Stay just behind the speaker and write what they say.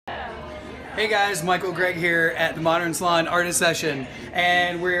Hey guys, Michael Gregg here at the Modern Salon Artist Session,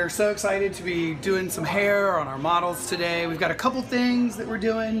 and we're so excited to be doing some hair on our models today. We've got a couple things that we're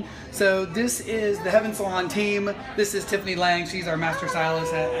doing. So this is the Heaven Salon team. This is Tiffany Lang. She's our master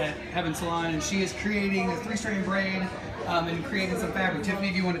stylist at Heaven Salon, and she is creating a 3-strand braid and creating some fabric.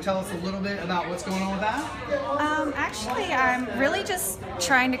 Tiffany, do you want to tell us a little bit about what's going on with that? Actually, I'm really just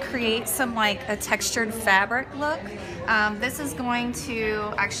trying to create some like a textured fabric look. This is going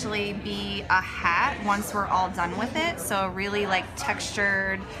to actually be a hat once we're all done with it. So a really like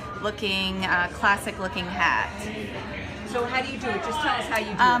textured looking, classic looking hat. So how do you do it? Just tell us how you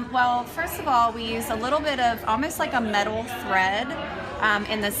do it. Well, first of all, we use a little bit of almost like a metal thread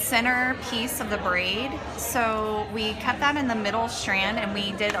in the center piece of the braid. So we kept that in the middle strand and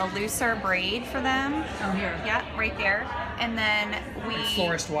we did a looser braid for them. Oh, here. Yeah, right there. And then we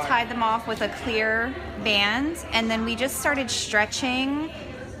tied them off with a clear band, and then we just started stretching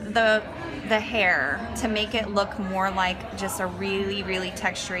the hair to make it look more like just a really, really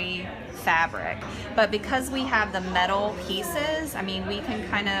textury fabric. But because we have the metal pieces, I mean, we can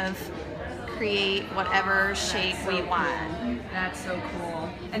kind of create whatever shape we want. That's so cool.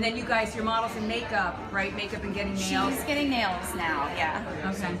 And then you guys, your models in makeup, right? Makeup and getting nails. She's getting nails now, yeah.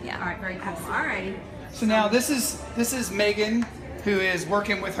 Okay. Yeah. All right. Very cool. All righty. So now this is Megan, who is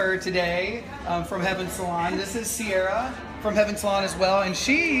working with her today from Heaven Salon. This is Sierra from Heaven Salon as well, and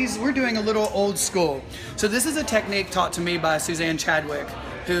we're doing a little old school. So this is a technique taught to me by Suzanne Chadwick,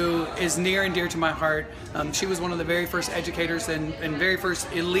 who is near and dear to my heart. She was one of the very first educators and very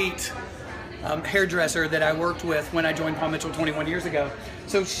first elite hairdresser that I worked with when I joined Paul Mitchell 21 years ago.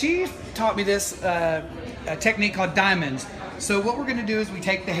 So she taught me this a technique called diamonds. So what we're gonna do is we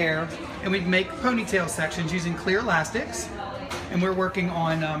take the hair and we make ponytail sections using clear elastics. And we're working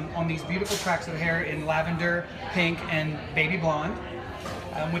on these beautiful tracks of hair in lavender, pink, and baby blonde,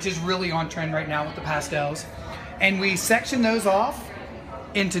 which is really on trend right now with the pastels. And we section those off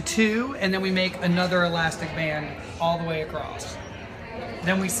into two, and then we make another elastic band all the way across.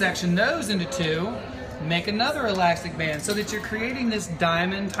 Then we section those into two, make another elastic band, so that you're creating this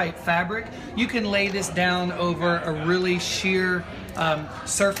diamond type fabric. You can lay this down over a really sheer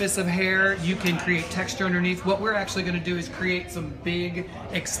surface of hair. You can create texture underneath. What we're actually going to do is create some big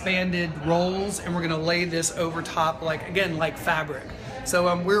expanded rolls, and we're going to lay this over top, like again, like fabric.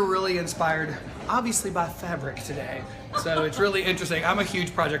 So we're really inspired, obviously, by fabric today. So it's really interesting. I'm a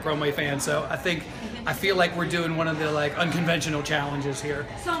huge Project Runway fan, so I feel like we're doing one of the like unconventional challenges here.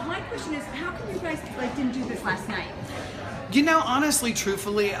 So my question is, how come you guys didn't do this last night? You know, honestly,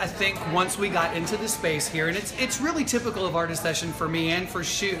 truthfully, I think once we got into the space here, and it's really typical of Artist Session for me and for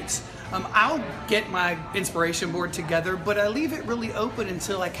shoots, I'll get my inspiration board together, but I leave it really open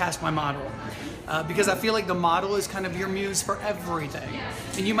until I cast my model. Because I feel like the model is kind of your muse for everything.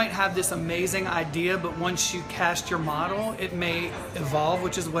 And you might have this amazing idea, but once you cast your model, it may evolve,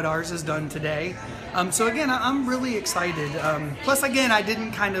 which is what ours has done today. So again, I'm really excited. Plus again, I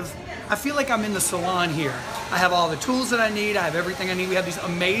feel like I'm in the salon here. I have all the tools that I need, I have everything I need. We have these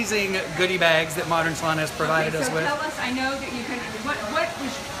amazing goodie bags that Modern Salon has provided us with. So tell us, I know that you can,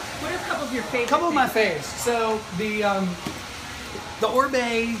 what are a couple of your favorites? Couple of my faves. So the Orbe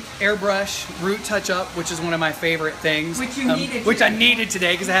airbrush root touch-up, which is one of my favorite things. Which you needed Which I needed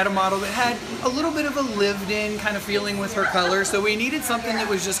today because I had a model that had a little bit of a lived-in kind of feeling with her color. So we needed something that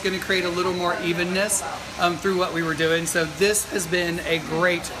was just going to create a little more evenness through what we were doing. So this has been a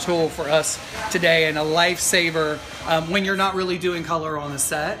great tool for us today and a lifesaver when you're not really doing color on the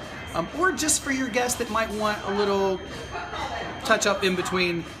set. Or just for your guests that might want a little touch up in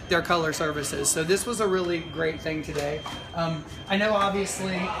between their color services. So this was a really great thing today. I know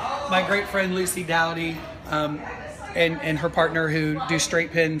obviously my great friend Lucy Dowdy and her partner who do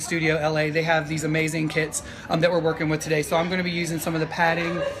Straight Pin Studio LA, they have these amazing kits that we're working with today. So I'm going to be using some of the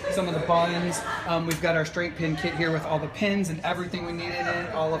padding, some of the buttons. We've got our Straight Pin kit here with all the pins and everything we need in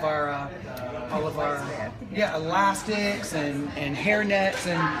it, all of our elastics and hair nets,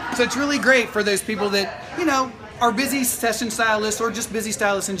 and so it's really great for those people that, you know, are busy session stylists or just busy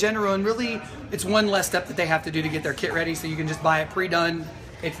stylists in general, and really it's one less step that they have to do to get their kit ready, so you can just buy it pre-done,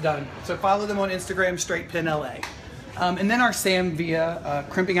 it's done. So follow them on Instagram, Straight Pin LA. And then our Sam Via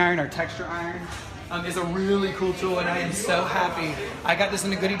crimping iron, our texture iron, is a really cool tool, and I am so happy. I got this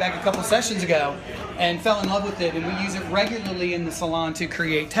in a goodie bag a couple sessions ago and fell in love with it, and we use it regularly in the salon to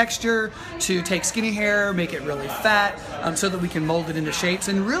create texture, to take skinny hair, make it really fat, so that we can mold it into shapes.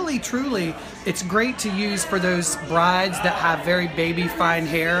 And really, truly, it's great to use for those brides that have very baby fine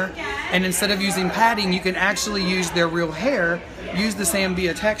hair, and instead of using padding, you can actually use their real hair, use the Sam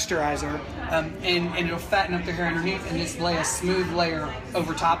Via texturizer, and it'll fatten up the hair underneath and just lay a smooth layer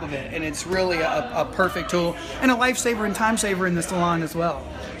over top of it. And it's really a perfect tool and a lifesaver and time saver in the salon as well.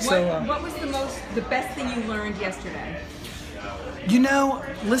 What was the best thing you learned yesterday? You know,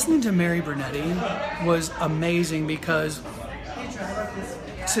 listening to Mary Bernetti was amazing because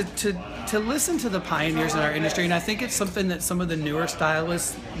to listen to the pioneers in our industry, and I think it's something that some of the newer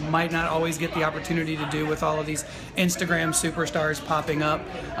stylists might not always get the opportunity to do with all of these Instagram superstars popping up.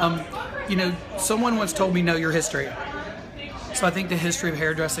 You know, someone once told me, know your history. So I think the history of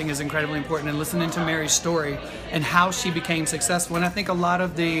hairdressing is incredibly important, and listening to Mary's story and how she became successful. And I think a lot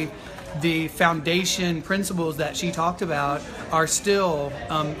of the foundation principles that she talked about are still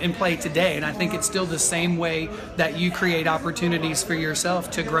in play today, and I think it's still the same way that you create opportunities for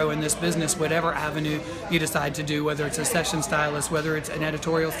yourself to grow in this business, whatever avenue you decide to do, whether it's a session stylist, whether it's an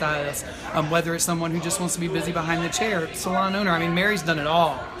editorial stylist, whether it's someone who just wants to be busy behind the chair, salon owner. I mean, Mary's done it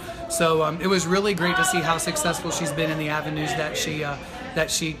all. So it was really great to see how successful she's been in the avenues that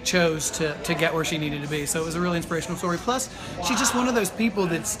she chose to get where she needed to be. So it was a really inspirational story. Plus, she's just one of those people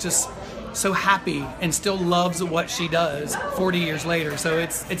that's just so happy and still loves what she does 40 years later. So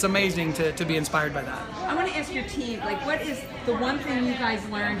it's amazing to be inspired by that. I want to ask your team, like, what is the one thing you guys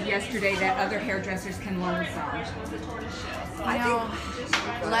learned yesterday that other hairdressers can learn from? I know,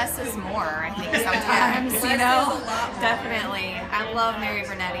 less is more, I think, sometimes, you know? Definitely. I love Mary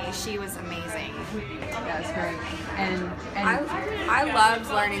Bernetti. She was amazing. That's great. And I loved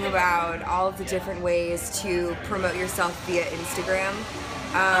learning about all of the different ways to promote yourself via Instagram.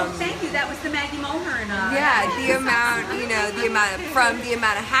 Thank you. That was the Maggie Mulhern. Yeah, the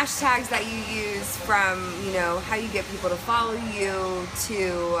amount of hashtags that you use, from, you know, how you get people to follow you,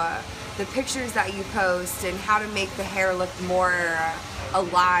 to the pictures that you post, and how to make the hair look more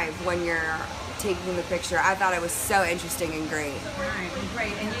alive when you're taking the picture. I thought it was so interesting and great. All right,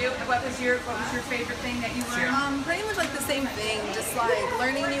 great. And you, what was your favorite thing that you learned? Pretty much like the same thing, just like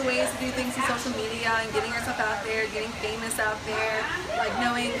learning new ways to do things in social media and getting yourself out there, getting famous out there, like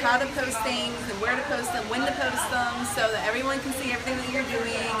knowing how to post things and where to post them, when to post them, so that everyone can see everything that you're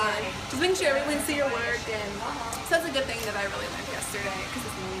doing, and just making sure everyone can see your work. And so that's a good thing that I really learned yesterday, because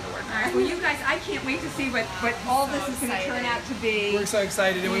it's me to work on. All right, well, you guys, I can't wait to see what all this is going to turn out to be. We're so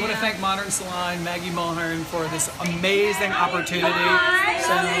excited, and we want to thank Modern Salon, Maggie Mulhern, for this amazing opportunity. Bye.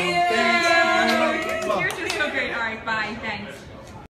 So, thanks. You're just so great. All right, bye. Thanks.